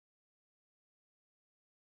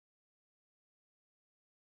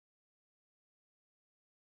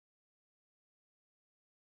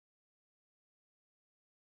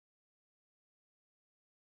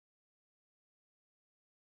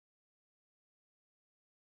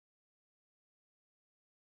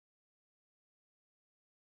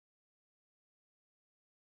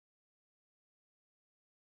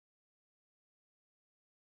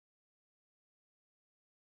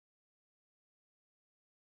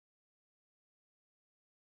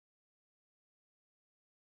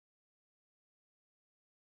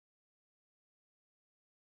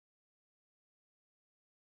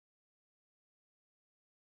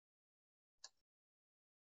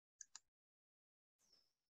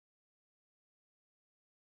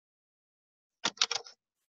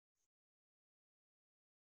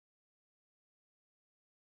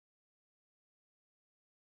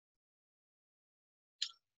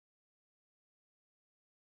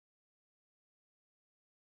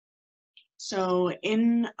So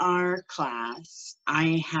in our class,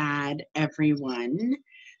 I had everyone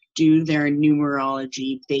do their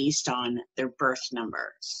numerology based on their birth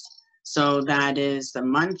numbers. So that is the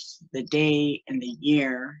month, the day, and the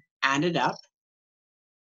year added up.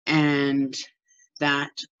 And that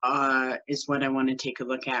is what I want to take a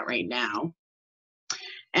look at right now.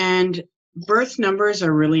 And birth numbers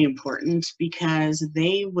are really important because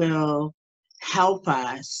they will help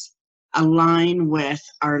us align with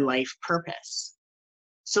our life purpose.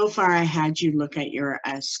 So far, I had you look at your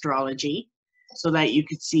astrology so that you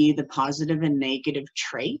could see the positive and negative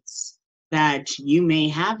traits that you may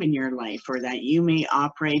have in your life or that you may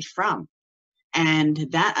operate from. And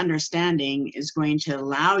that understanding is going to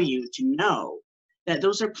allow you to know that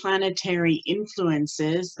those are planetary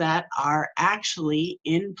influences that are actually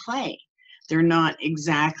in play. They're not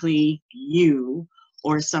exactly you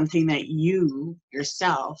or something that you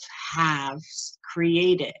yourself have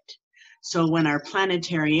created. So when our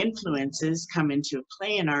planetary influences come into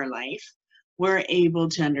play in our life, we're able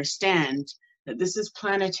to understand that this is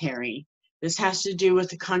planetary. This has to do with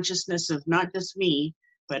the consciousness of not just me,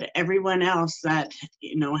 but everyone else that,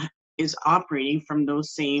 is operating from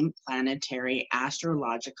those same planetary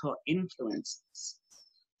astrological influences.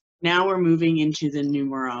 Now we're moving into the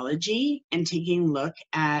numerology and taking a look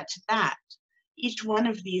at that. Each one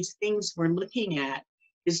of these things we're looking at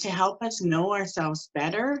is to help us know ourselves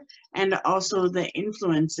better and also the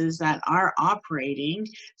influences that are operating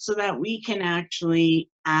so that we can actually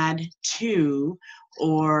add to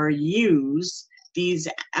or use these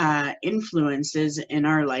influences in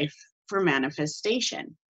our life for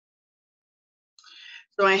manifestation.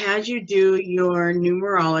 So I had you do your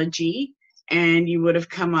numerology and you would have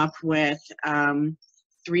come up with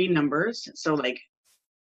 3 numbers. So like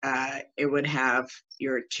it would have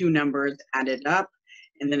your 2 numbers added up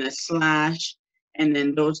and then a slash, and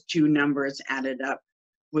then those 2 numbers added up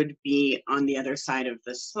would be on the other side of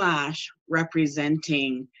the slash,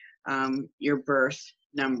 representing your birth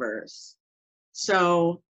numbers.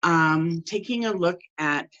 So taking a look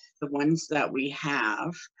at the ones that we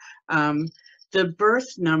have, the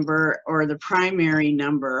birth number or the primary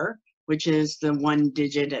number, which is the 1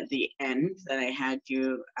 digit at the end that I had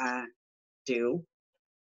you do,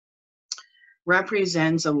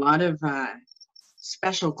 represents a lot of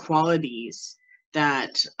special qualities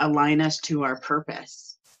that align us to our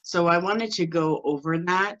purpose. So I wanted to go over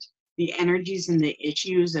that, the energies and the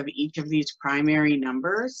issues of each of these primary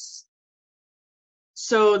numbers.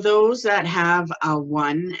 So those that have a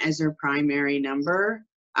 1 as their primary number,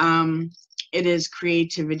 it is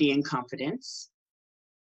creativity and confidence.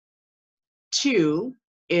 2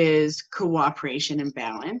 is cooperation and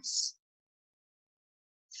balance.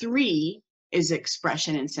 3 is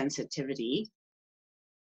expression and sensitivity.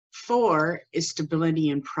 4 is stability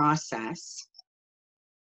and process.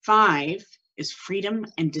 5 is freedom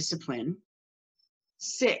and discipline.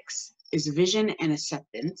 6 is vision and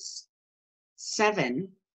acceptance. 7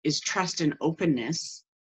 is trust and openness.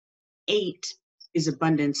 8 is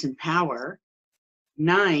abundance and power.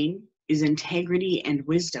 9 is integrity and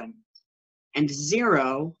wisdom. And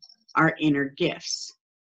 0 are inner gifts.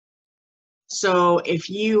 So if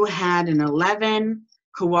you had an 11,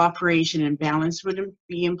 cooperation and balance would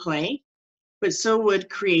be in play, but so would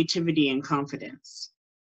creativity and confidence.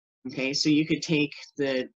 Okay, so you could take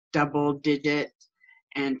the double digit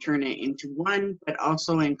and turn it into 1, but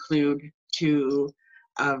also include 2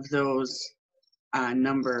 of those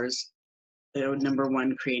numbers, the number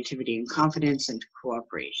 1, creativity and confidence, and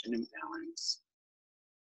cooperation and balance.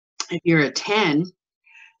 If you're a 10,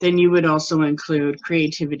 then you would also include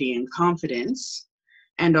creativity and confidence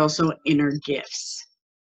and also inner gifts.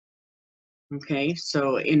 Okay,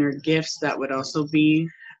 so inner gifts, that would also be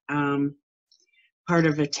part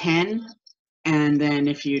of a 10. And then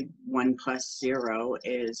if you 1 plus 0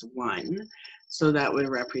 is 1, so that would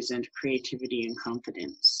represent creativity and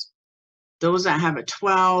confidence. Those that have a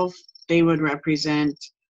 12, they would represent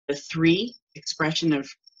the 3, expression of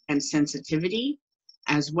and sensitivity,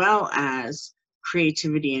 as well as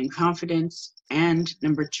creativity and confidence, and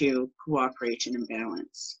number 2, cooperation and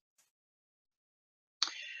balance.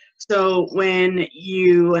 So when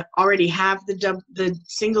you already have the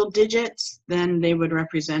single digits, then they would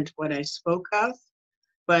represent what I spoke of.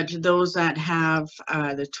 But those that have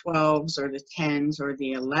the 12s or the 10s or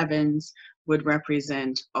the 11s would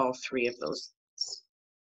represent all 3 of those.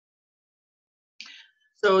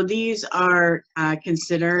 So these are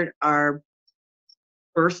considered our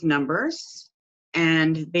birth numbers,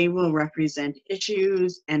 and they will represent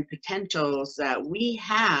issues and potentials that we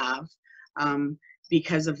have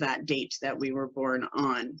because of that date that we were born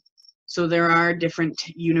on. So there are different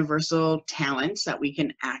universal talents that we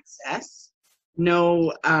can access.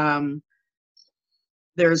 No,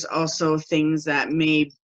 there's also things that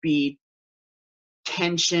may be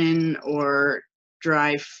tension or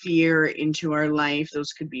drive fear into our life.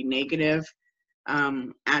 Those could be negative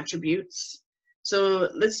attributes. So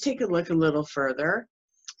let's take a look a little further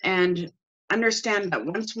and understand that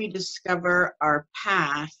once we discover our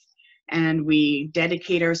path and we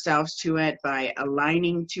dedicate ourselves to it by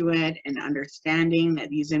aligning to it and understanding that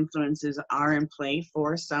these influences are in play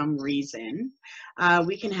for some reason,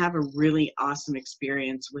 we can have a really awesome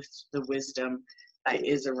experience with the wisdom that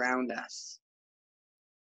is around us.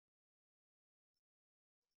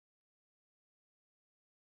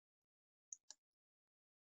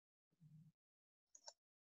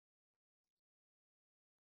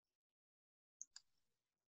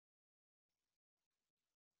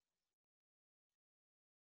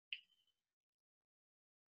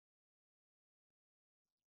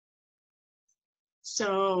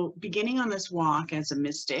 So, beginning on this walk as a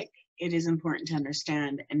mystic, it is important to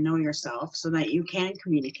understand and know yourself so that you can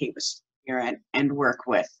communicate with spirit and work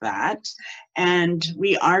with that. And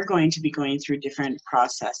we are going to be going through different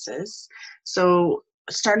processes. So,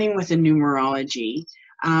 starting with the numerology,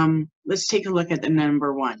 let's take a look at the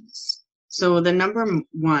number ones. So, the number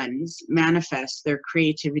ones manifest their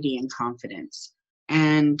creativity and confidence.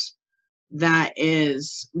 And that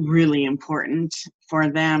is really important for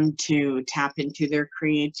them to tap into their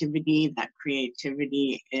creativity. That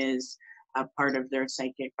creativity is a part of their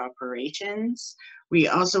psychic operations. We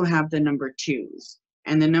also have the number twos,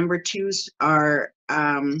 and the number twos are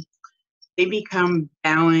they become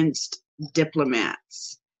balanced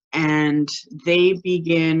diplomats, and they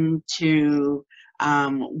begin to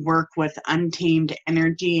work with untamed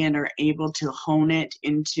energy and are able to hone it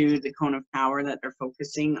into the cone of power that they're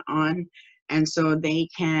focusing on. And so they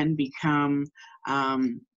can become,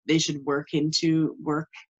 they should work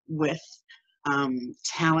with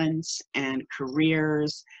talents and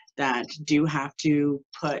careers that do have to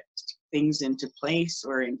put things into place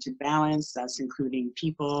or into balance. That's including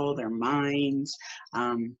people, their minds,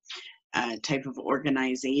 type of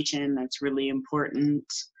organization that's really important.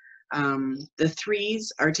 The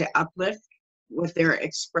threes are to uplift with their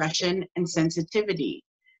expression and sensitivity.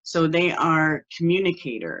 So they are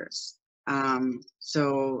communicators.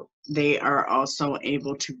 So they are also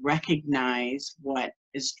able to recognize what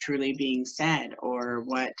is truly being said or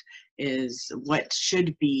what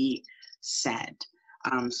should be said.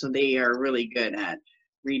 So they are really good at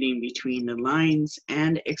reading between the lines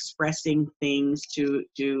and expressing things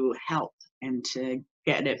to help and to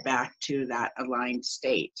get it back to that aligned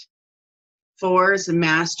state. Fours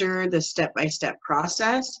master the step-by-step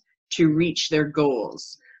process to reach their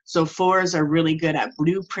goals. So fours are really good at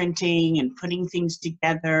blueprinting and putting things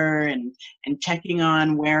together and checking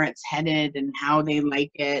on where it's headed and how they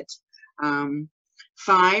like it.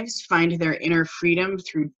 Fives find their inner freedom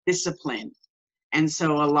through discipline. And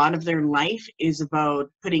so a lot of their life is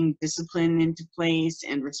about putting discipline into place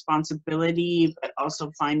and responsibility, but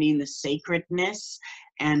also finding the sacredness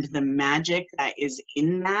and the magic that is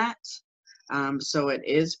in that. So it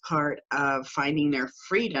is part of finding their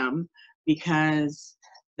freedom because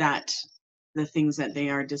that the things that they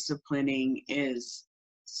are disciplining is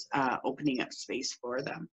opening up space for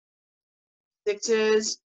them.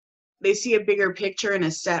 Sixes, they see a bigger picture and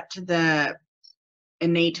accept the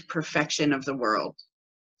innate perfection of the world.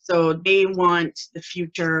 So they want the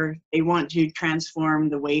future, they want to transform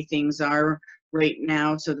the way things are right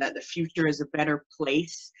now so that the future is a better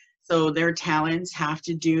place. So their talents have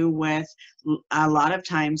to do with a lot of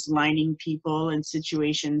times lining people and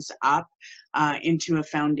situations up into a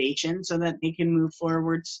foundation so that they can move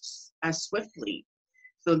forward swiftly.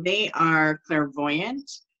 So they are clairvoyant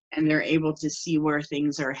and they're able to see where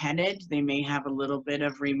things are headed. They may have a little bit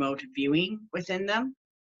of remote viewing within them.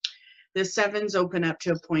 The sevens open up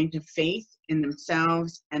to a point of faith in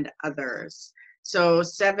themselves and others. So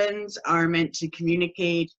sevens are meant to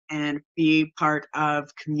communicate and be part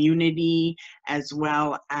of community as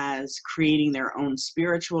well as creating their own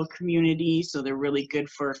spiritual community. So they're really good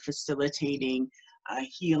for facilitating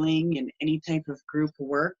healing and any type of group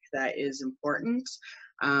work that is important.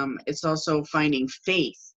 It's also finding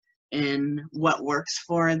faith in what works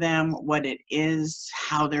for them, what it is,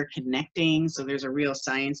 how they're connecting. So there's a real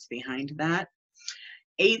science behind that.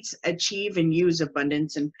 Eights achieve and use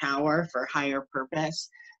abundance and power for higher purpose.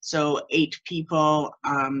 So eight people,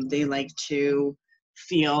 they like to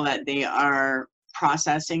feel that they are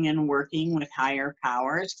processing and working with higher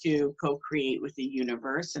powers to co-create with the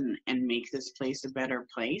universe and make this place a better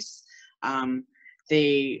place.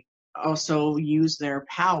 They also use their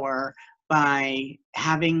power by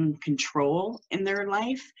having control in their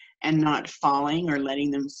life and not falling or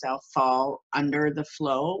letting themselves fall under the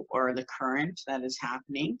flow or the current that is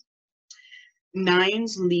happening.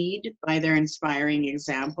 Nines lead by their inspiring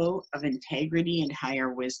example of integrity and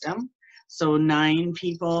higher wisdom. So nine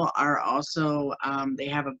people are also, they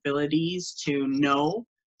have abilities to know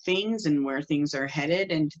things and where things are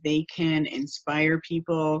headed, and they can inspire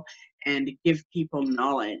people and give people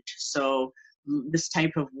knowledge. So this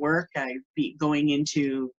type of work, going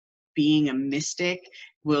into being a mystic,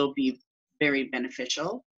 will be very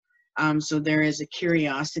beneficial. So there is a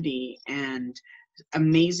curiosity and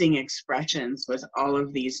amazing expressions with all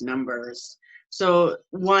of these numbers. So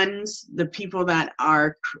ones, the people that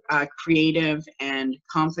are creative and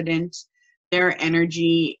confident, their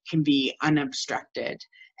energy can be unobstructed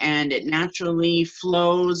and it naturally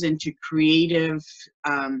flows into creative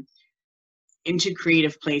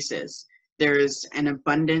places. There's an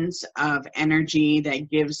abundance of energy that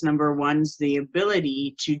gives number ones the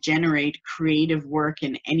ability to generate creative work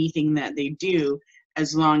in anything that they do,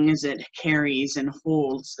 as long as it carries and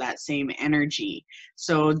holds that same energy.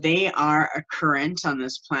 So they are a current on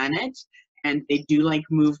this planet, and they do like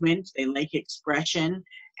movement, they like expression,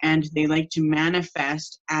 and they like to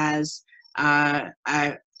manifest as a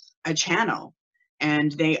channel.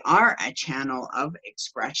 And they are a channel of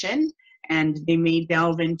expression, and they may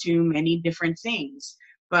delve into many different things,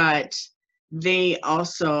 but they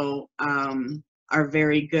also are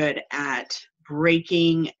very good at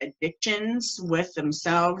breaking addictions with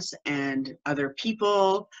themselves and other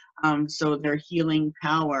people. So their healing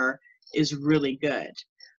power is really good.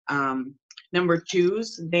 Number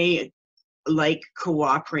twos, they like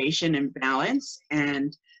cooperation and balance,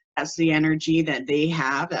 and that's the energy that they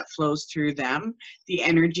have that flows through them. The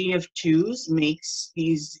energy of twos makes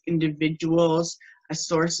these individuals a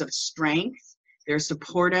source of strength. They're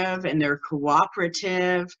supportive and they're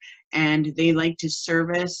cooperative, and they like to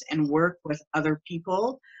service and work with other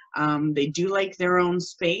people. They do like their own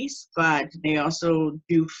space, but they also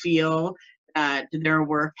do feel that their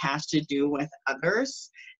work has to do with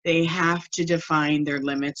others. They have to define their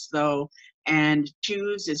limits, though, and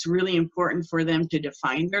twos, it's really important for them to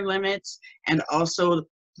define their limits and also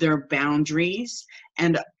their boundaries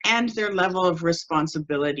and their level of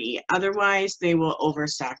responsibility. Otherwise, they will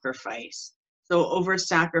over-sacrifice. So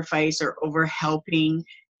over-sacrifice or over-helping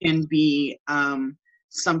can be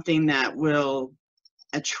something that will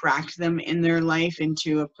attract them in their life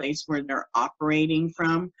into a place where they're operating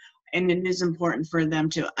from. And it is important for them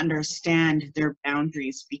to understand their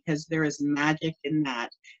boundaries, because there is magic in that.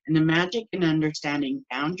 And the magic in understanding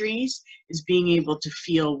boundaries is being able to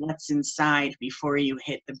feel what's inside before you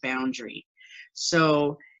hit the boundary.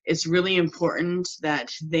 So it's really important that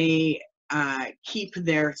they keep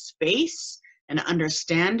their space and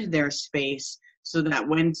understand their space, so that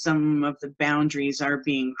when some of the boundaries are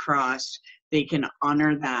being crossed, they can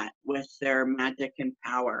honor that with their magic and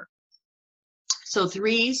power. So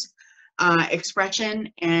threes,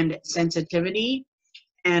 expression and sensitivity.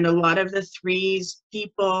 And a lot of the threes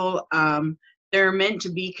people, they're meant to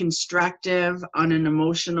be constructive on an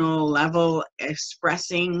emotional level,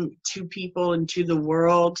 expressing to people and to the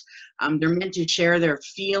world. They're meant to share their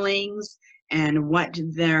feelings and what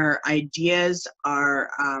their ideas are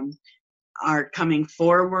coming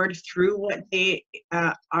forward through what they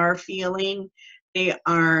are feeling. They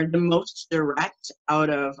are the most direct out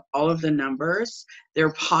of all of the numbers.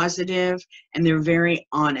 They're positive and they're very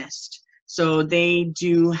honest. So they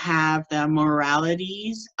do have the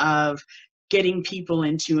moralities of getting people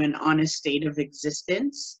into an honest state of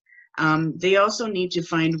existence. They also need to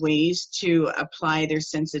find ways to apply their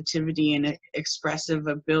sensitivity and expressive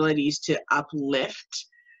abilities to uplift,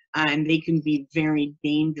 and they can be very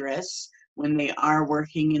dangerous when they are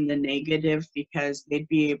working in the negative, because they'd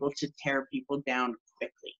be able to tear people down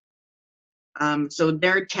quickly. So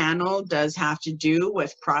their channel does have to do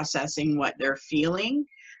with processing what they're feeling,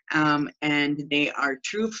 and they are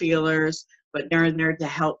true feelers, but they're there to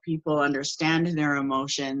help people understand their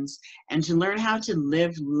emotions and to learn how to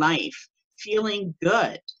live life feeling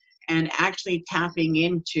good and actually tapping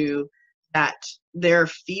into that their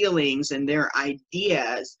feelings and their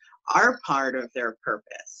ideas are part of their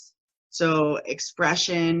purpose. So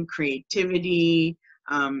expression, creativity,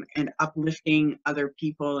 and uplifting other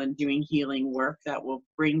people and doing healing work that will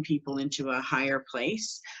bring people into a higher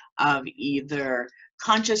place of either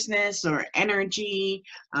consciousness or energy,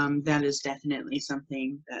 that is definitely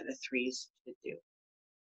something that the threes should do.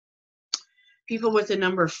 People with the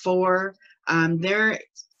number 4,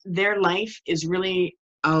 their life is really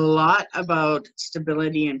a lot about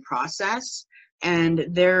stability and process. and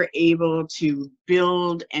they're able to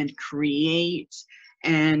build and create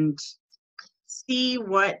and see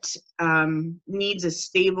what needs a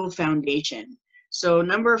stable foundation. So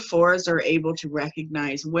number fours are able to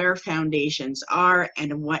recognize where foundations are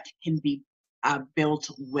and what can be built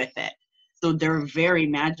with it. So they're very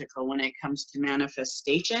magical when it comes to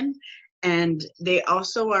manifestation. And they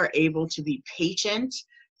also are able to be patient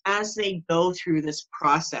as they go through this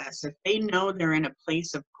process. If they know they're in a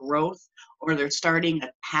place of growth or they're starting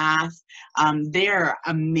a path, they're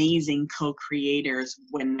amazing co-creators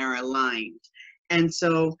when they're aligned. And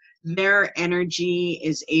so their energy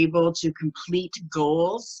is able to complete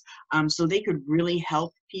goals. So they could really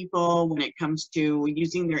help people when it comes to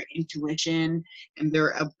using their intuition and their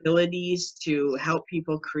abilities to help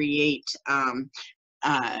people create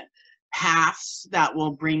paths that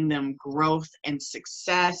will bring them growth and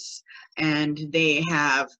success. And they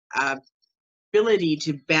have ability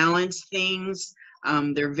to balance things.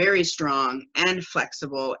 They're very strong and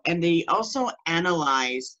flexible, and they also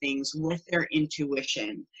analyze things with their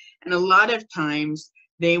intuition. And a lot of times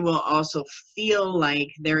they will also feel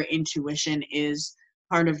like their intuition is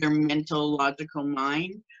part of their mental, logical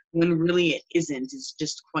mind, when really it isn't. It's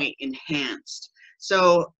just quite enhanced.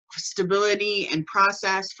 So stability and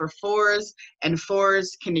process for fours, and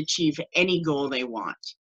fours can achieve any goal they want.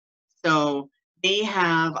 So they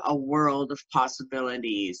have a world of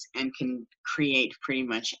possibilities and can create pretty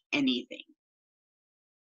much anything.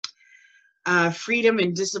 Freedom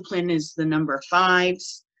and discipline is the number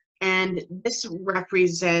fives, and this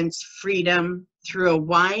represents freedom through a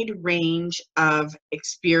wide range of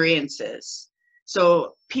experiences.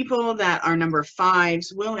 So people that are number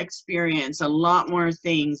fives will experience a lot more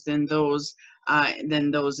things than those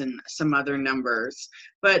in some other numbers.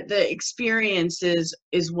 But the experiences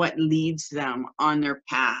is what leads them on their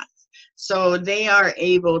path. So they are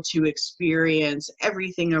able to experience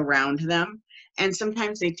everything around them, and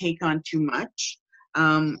sometimes they take on too much,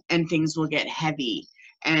 and things will get heavy.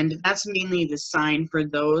 And that's mainly the sign for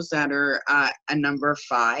those that are a number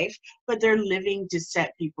five, but they're living to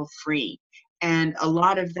set people free. And a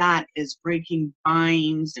lot of that is breaking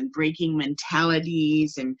binds and breaking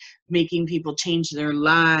mentalities and making people change their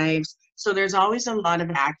lives. So there's always a lot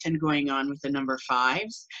of action going on with the number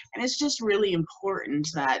fives. And it's just really important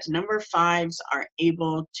that number fives are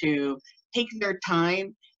able to take their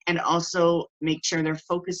time and also make sure they're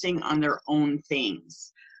focusing on their own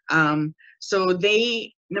things. So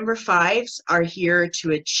number fives are here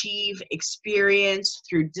to achieve experience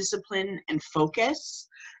through discipline and focus.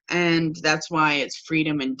 And that's why it's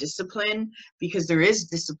freedom and discipline, because there is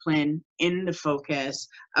discipline in the focus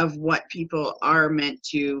of what people are meant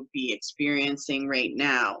to be experiencing right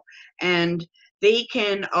now. And they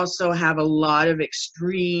can also have a lot of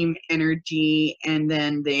extreme energy, and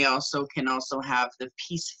then they also can have the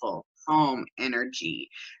peaceful, calm energy.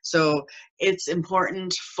 So it's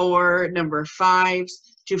important for number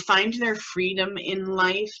fives to find their freedom in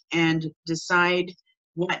life and decide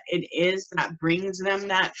what it is that brings them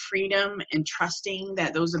that freedom, and trusting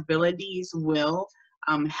that those abilities will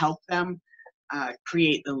help them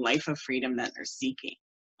create the life of freedom that they're seeking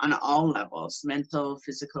on all levels, mental,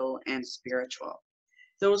 physical, and spiritual.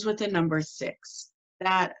 Those with the number six,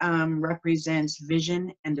 that represents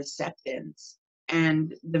vision and acceptance.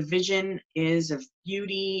 And the vision is of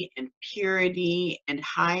beauty and purity and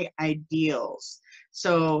high ideals.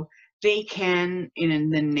 So they can, in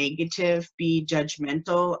the negative, be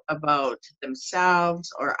judgmental about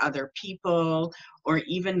themselves or other people or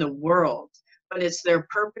even the world. But it's their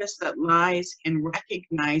purpose that lies in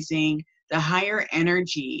recognizing the higher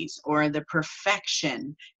energies or the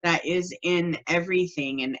perfection that is in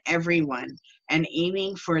everything and everyone, and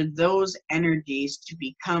aiming for those energies to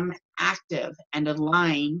become active and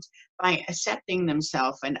aligned by accepting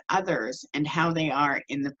themselves and others and how they are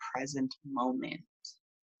in the present moment.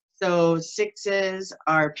 So sixes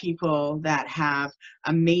are people that have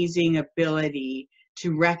amazing ability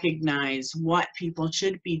to recognize what people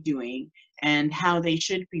should be doing and how they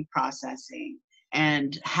should be processing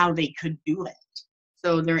and how they could do it.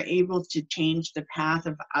 So they're able to change the path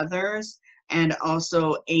of others and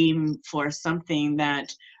also aim for something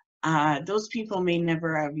that those people may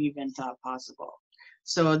never have even thought possible.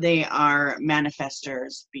 So they are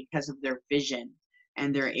manifestors because of their vision,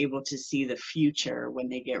 and they're able to see the future when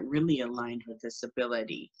they get really aligned with this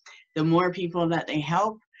ability. The more people that they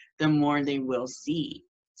help, the more they will see.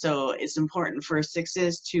 So it's important for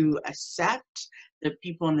sixes to accept the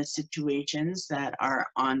people and the situations that are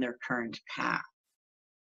on their current path.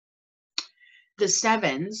 The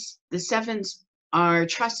sevens are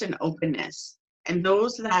trust and openness. And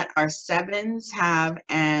those that are sevens have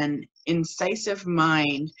an incisive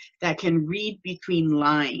mind that can read between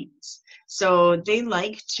lines. So they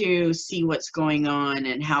like to see what's going on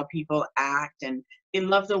and how people act, and they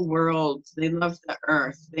love the world, they love the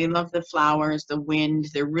earth, they love the flowers, the wind,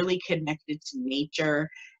 they're really connected to nature.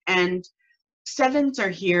 And sevens are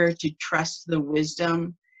here to trust the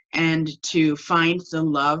wisdom and to find the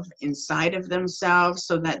love inside of themselves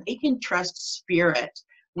so that they can trust spirit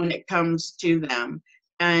when it comes to them.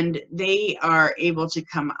 And they are able to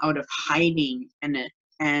come out of hiding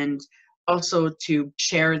and also to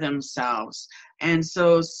share themselves. And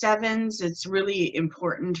so sevens, it's really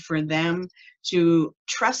important for them to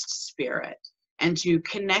trust spirit and to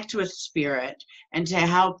connect with spirit and to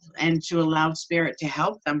help and to allow spirit to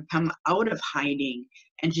help them come out of hiding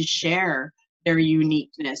and to share their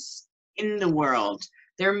uniqueness in the world.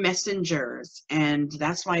 They're messengers, and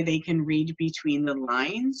that's why they can read between the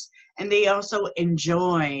lines, and they also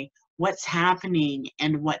enjoy what's happening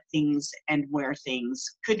and what things and where things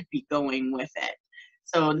could be going with it.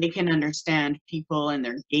 So they can understand people and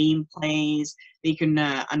their game plays. They can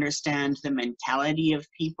understand the mentality of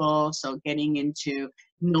people. So getting into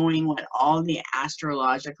knowing what all the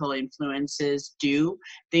astrological influences do,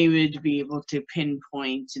 they would be able to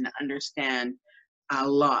pinpoint and understand a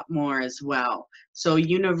lot more as well. So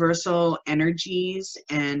universal energies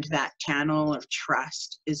and that channel of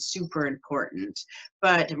trust is super important.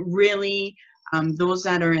 But really, those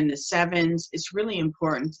that are in the sevens, it's really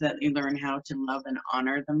important that they learn how to love and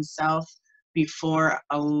honor themselves before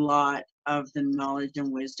a lot of the knowledge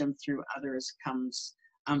and wisdom through others comes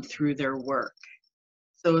through their work.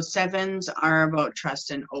 So sevens are about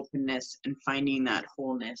trust and openness and finding that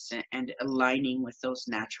wholeness and aligning with those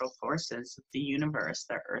natural forces of the universe,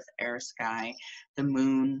 the earth, air, sky, the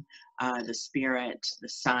moon, the spirit, the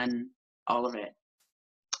sun, all of it.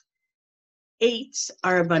 Eights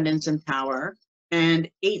are abundance and power, and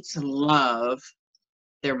eights love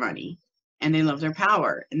their money and they love their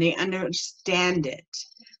power and they understand it,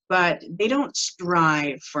 but they don't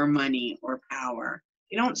strive for money or power.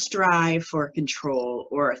 They don't strive for control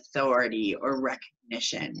or authority or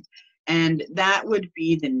recognition. And that would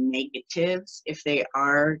be the negatives if they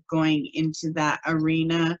are going into that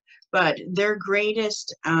arena. But their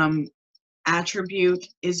greatest attribute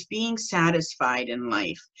is being satisfied in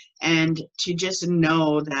life and to just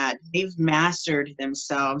know that they've mastered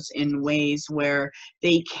themselves in ways where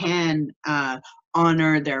they can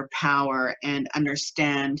honor their power and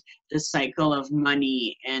understand the cycle of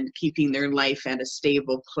money and keeping their life at a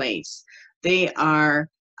stable place. They are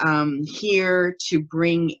here to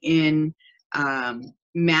bring in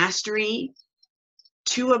mastery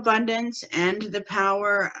to abundance and the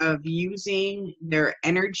power of using their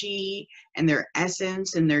energy and their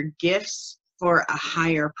essence and their gifts for a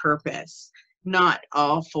higher purpose, not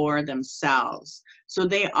all for themselves. So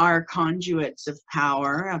they are conduits of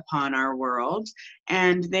power upon our world,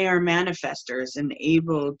 and they are manifestors and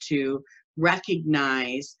able to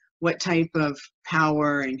recognize what type of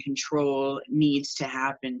power and control needs to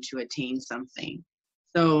happen to attain something.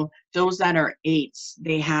 So those that are eights,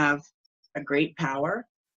 they have a great power,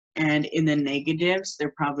 and in the negatives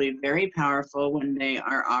they're probably very powerful when they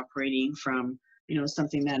are operating from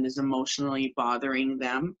something that is emotionally bothering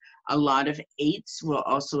them. A lot of eights will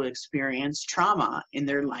also experience trauma in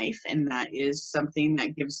their life, and that is something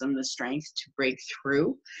that gives them the strength to break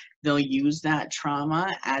through. They'll use that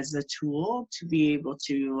trauma as a tool to be able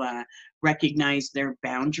to recognize their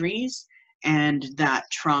boundaries, and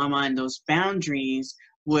that trauma and those boundaries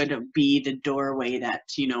would be the doorway that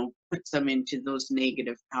puts them into those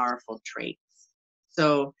negative powerful traits.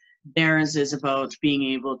 So theirs is about being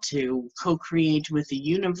able to co-create with the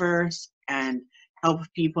universe and help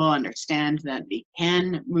people understand that they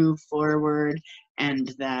can move forward and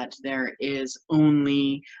that there's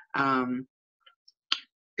only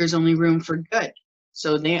room for good.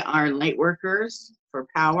 So they are light workers for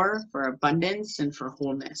power, for abundance, and for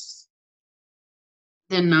wholeness.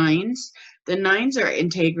 The nines are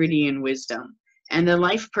integrity and wisdom. And the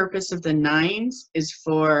life purpose of the nines is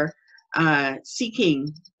for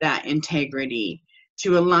seeking that integrity,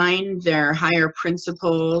 to align their higher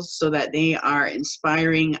principles so that they are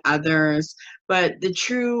inspiring others. But the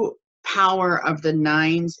true power of the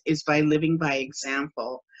nines is by living by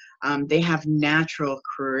example. They have natural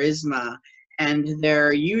charisma, and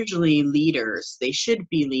they're usually leaders. They should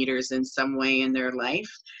be leaders in some way in their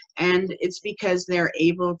life. And it's because they're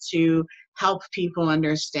able to help people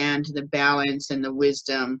understand the balance and the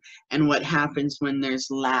wisdom and what happens when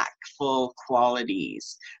there's lackful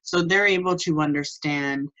qualities. So they're able to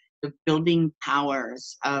understand the building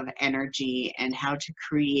powers of energy and how to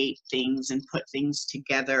create things and put things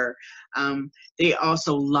together. They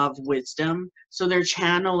also love wisdom. So they're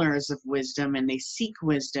channelers of wisdom and they seek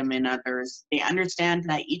wisdom in others. They understand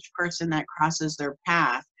that each person that crosses their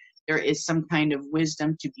path, there is some kind of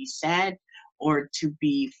wisdom to be said or to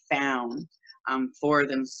be found for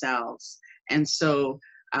themselves. And so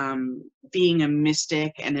being a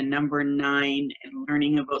mystic and a number 9 and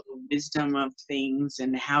learning about the wisdom of things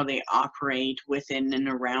and how they operate within and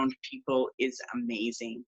around people is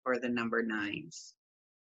amazing for the number 9s.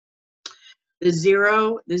 The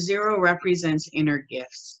zero represents inner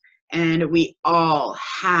gifts, and we all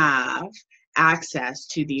have access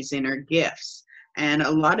to these inner gifts. And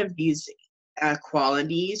a lot of these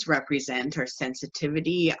qualities represent our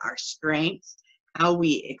sensitivity, our strength, how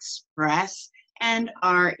we express, and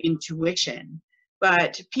our intuition.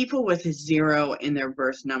 But people with a 0 in their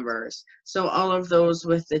birth numbers, so all of those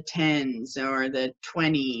with the 10s or the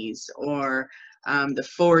 20s or the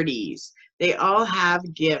 40s, they all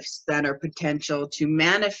have gifts that are potential to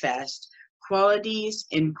manifest qualities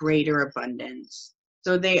in greater abundance.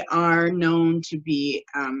 So they are known to be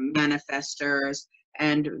manifestors,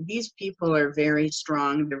 and these people are very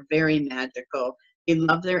strong, they're very magical, they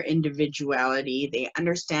love their individuality, they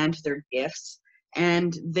understand their gifts,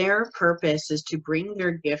 and their purpose is to bring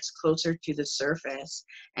their gifts closer to the surface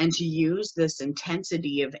and to use this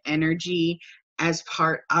intensity of energy as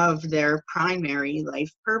part of their primary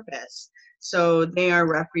life purpose. So they are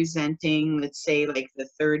representing, let's say, like the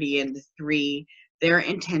 30 and the 3. They're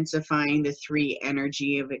intensifying the 3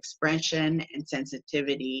 energy of expression and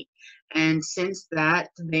sensitivity. And since that,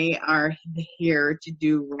 they are here to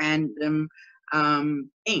do random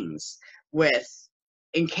things with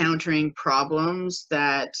encountering problems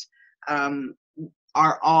that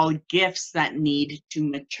are all gifts that need to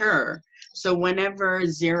mature. So whenever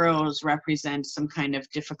 0s represent some kind of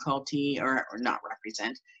difficulty, or not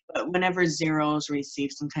represent, but whenever 0s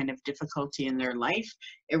receive some kind of difficulty in their life,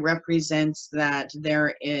 it represents that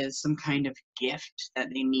there is some kind of gift that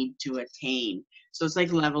they need to attain. So it's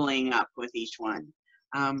like leveling up with each one.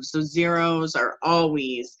 So 0s are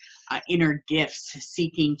always inner gifts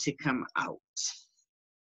seeking to come out.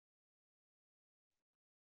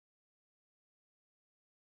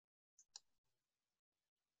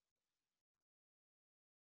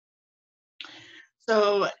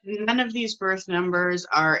 So none of these birth numbers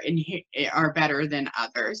are better than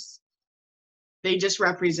others. They just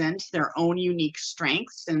represent their own unique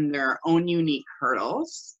strengths and their own unique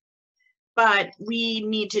hurdles. But we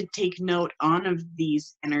need to take note on of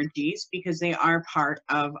these energies because they are part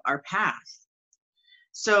of our path.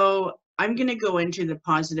 So I'm going to go into the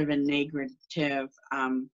positive and negative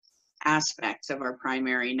aspects of our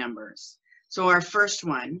primary numbers. So our first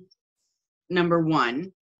one, number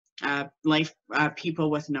 1,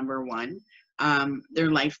 people with number 1,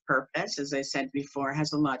 their life purpose, as I said before,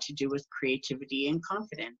 has a lot to do with creativity and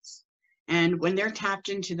confidence. And when they're tapped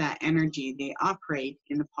into that energy, they operate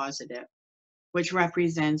in the positive, which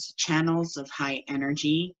represents channels of high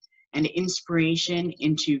energy and inspiration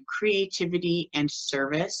into creativity and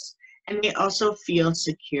service. And they also feel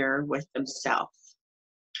secure with themselves.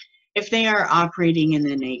 If they are operating in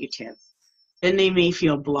the negative, then they may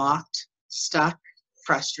feel blocked, stuck,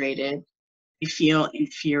 frustrated, they feel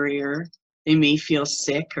inferior, they may feel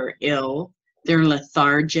sick or ill, they're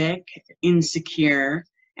lethargic, insecure,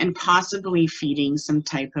 and possibly feeding some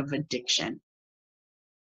type of addiction.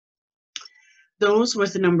 Those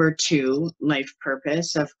with number 2, life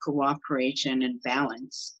purpose of cooperation and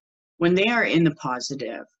balance, when they are in the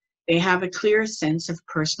positive, they have a clear sense of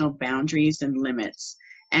personal boundaries and limits,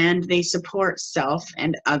 and they support self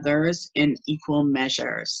and others in equal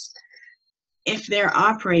measures. If they're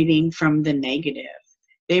operating from the negative,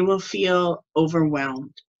 they will feel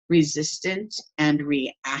overwhelmed, resistant, and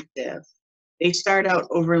reactive. They start out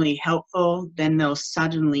overly helpful, then they'll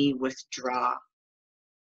suddenly withdraw.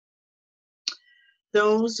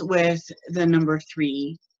 Those with the number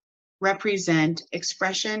 3 represent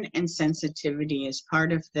expression and sensitivity as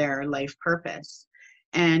part of their life purpose.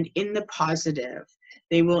 And in the positive,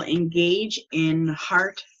 they will engage in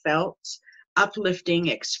heartfelt, uplifting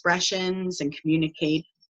expressions and communicate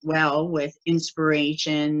well with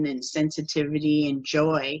inspiration and sensitivity and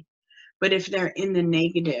joy. But if they're in the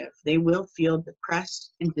negative, they will feel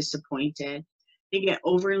depressed and disappointed. They get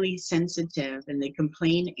overly sensitive and they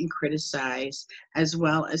complain and criticize, as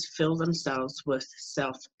well as fill themselves with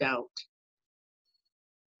self-doubt.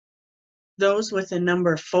 Those with a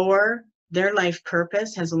number 4, their life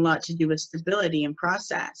purpose has a lot to do with stability and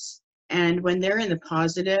process. And when they're in the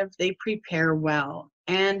positive, they prepare well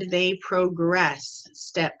and they progress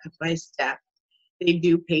step by step. They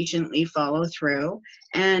do patiently follow through,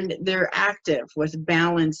 and they're active with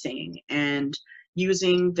balancing and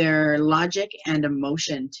using their logic and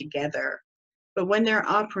emotion together. But when they're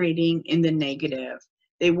operating in the negative,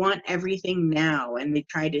 they want everything now and they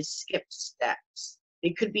try to skip steps.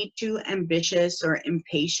 They could be too ambitious or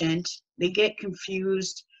impatient. They get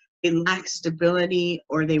confused, they lack stability,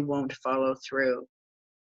 or they won't follow through.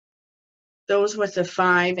 Those with the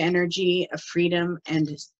 5 energy of freedom and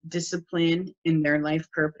discipline in their life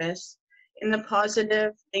purpose. In the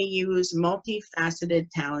positive, they use multifaceted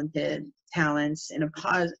talents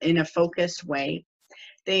in a focused way.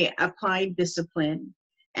 They apply discipline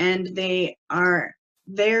and they are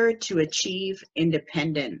there to achieve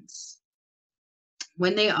independence.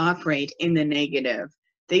 When they operate in the negative,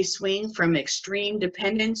 they swing from extreme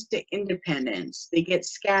dependence to independence. They get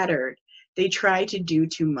scattered. They try to do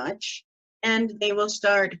too much, and they will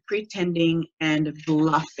start pretending and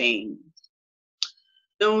bluffing.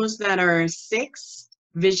 Those that are 6,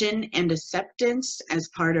 vision and acceptance as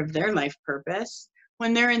part of their life purpose.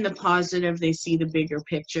 When they're in the positive, they see the bigger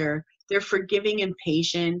picture. They're forgiving and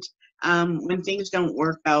patient. When things don't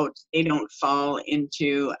work out, they don't fall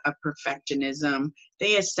into a perfectionism.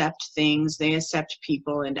 They accept things, they accept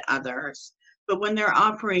people and others. But when they're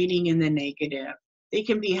operating in the negative, they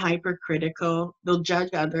can be hypercritical. They'll judge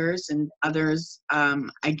others and others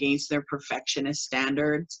against their perfectionist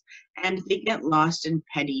standards, and they get lost in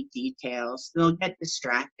petty details. They'll get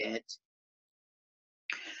distracted.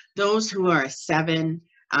 Those who are 7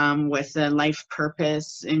 with a life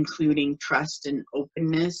purpose, including trust and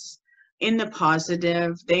openness, in the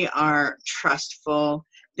positive, they are trustful.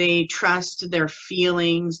 They trust their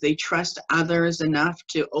feelings. They trust others enough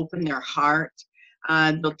to open their heart.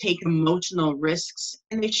 They'll take emotional risks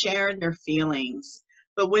and they share their feelings.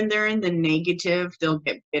 But when they're in the negative, they'll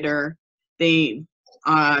get bitter. They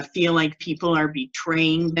feel like people are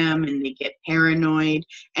betraying them and they get paranoid,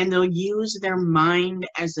 and they'll use their mind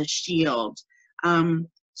as a shield.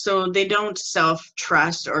 So they don't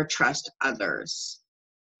self-trust or trust others.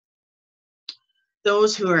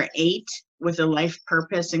 Those who are 8 with a life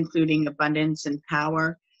purpose, including abundance and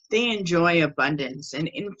power, they enjoy abundance and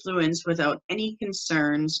influence without any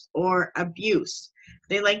concerns or abuse.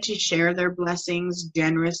 They like to share their blessings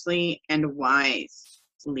generously and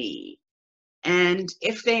wisely. And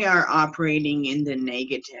if they are operating in the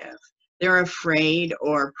negative, they're afraid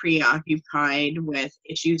or preoccupied with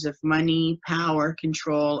issues of money, power,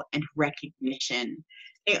 control, and recognition.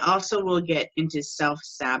 They also will get into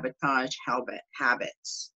self-sabotage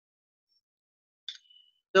habits.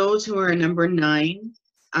 Those who are number 9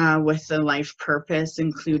 with the life purpose,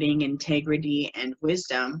 including integrity and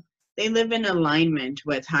wisdom, they live in alignment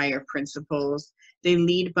with higher principles. They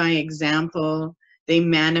lead by example. They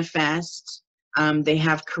manifest. They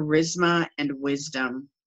have charisma and wisdom.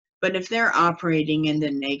 But if they're operating in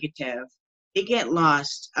the negative, they get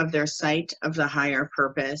lost of their sight of the higher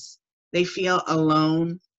purpose. They feel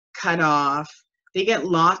alone, cut off. They get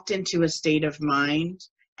locked into a state of mind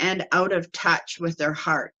and out of touch with their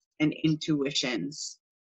heart and intuitions.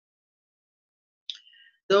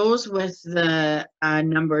 Those with the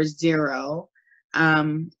number 0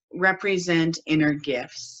 represent inner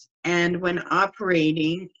gifts. And when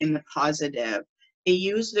operating in the positive, they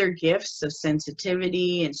use their gifts of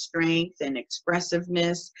sensitivity and strength and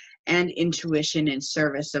expressiveness and intuition in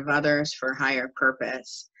service of others for higher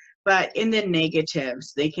purpose. But in the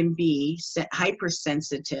negatives, they can be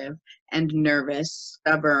hypersensitive and nervous,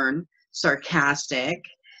 stubborn, sarcastic.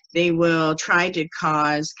 They will try to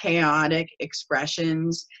cause chaotic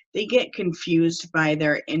expressions. They get confused by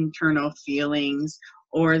their internal feelings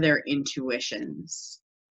or their intuitions.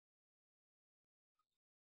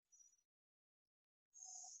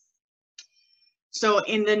 So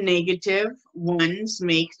in the negative, 1s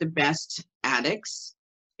make the best addicts,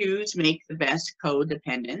 2s make the best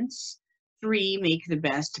codependents, 3 make the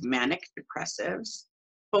best manic depressives,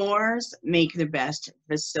 4s make the best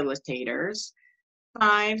facilitators,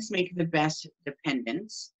 5s make the best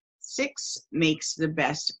dependents, 6 makes the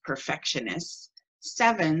best perfectionists,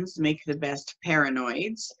 7s make the best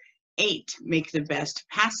paranoids, 8 make the best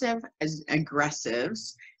passive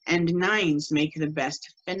aggressives, and 9s make the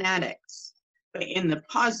best fanatics. But in the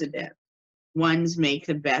positive, 1s make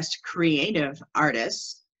the best creative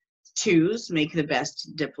artists, 2s make the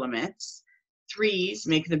best diplomats, 3s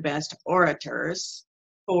make the best orators,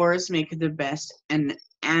 4s make the best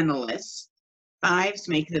analysts, 5s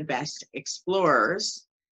make the best explorers,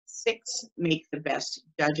 6 make the best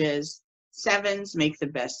judges, 7s make the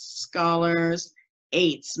best scholars,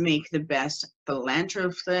 8s make the best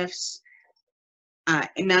philanthropists.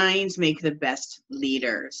 9s make the best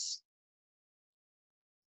leaders.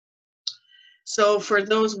 So for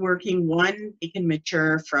those working 1, it can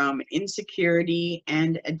mature from insecurity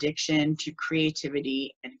and addiction to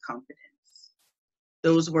creativity and confidence.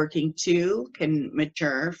 Those working 2 can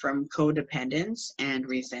mature from codependence and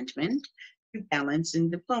resentment to balance and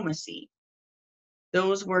diplomacy.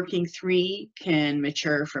 Those working 3 can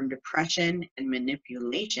mature from depression and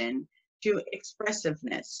manipulation to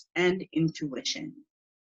expressiveness and intuition.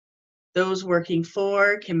 Those working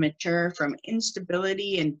 4 can mature from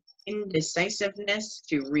instability and indecisiveness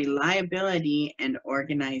to reliability and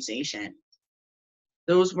organization.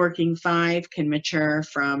 Those working 5 can mature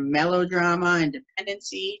from melodrama and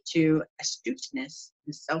dependency to astuteness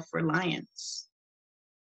and self-reliance.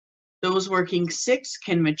 Those working 6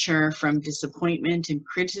 can mature from disappointment and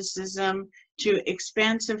criticism to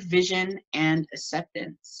expansive vision and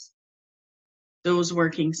acceptance. Those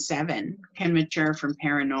working 7 can mature from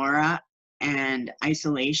paranoia and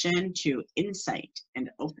isolation to insight and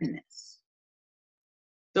openness.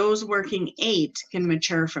 Those working 8 can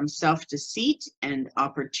mature from self-deceit and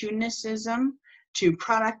opportunism to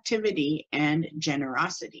productivity and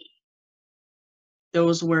generosity.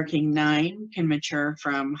 Those working 9 can mature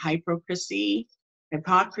from hypocrisy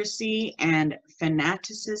and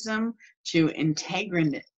fanaticism to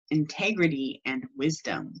integrity and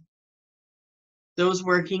wisdom. Those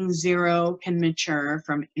working 0 can mature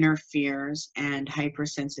from inner fears and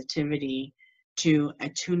hypersensitivity to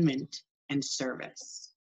attunement and service.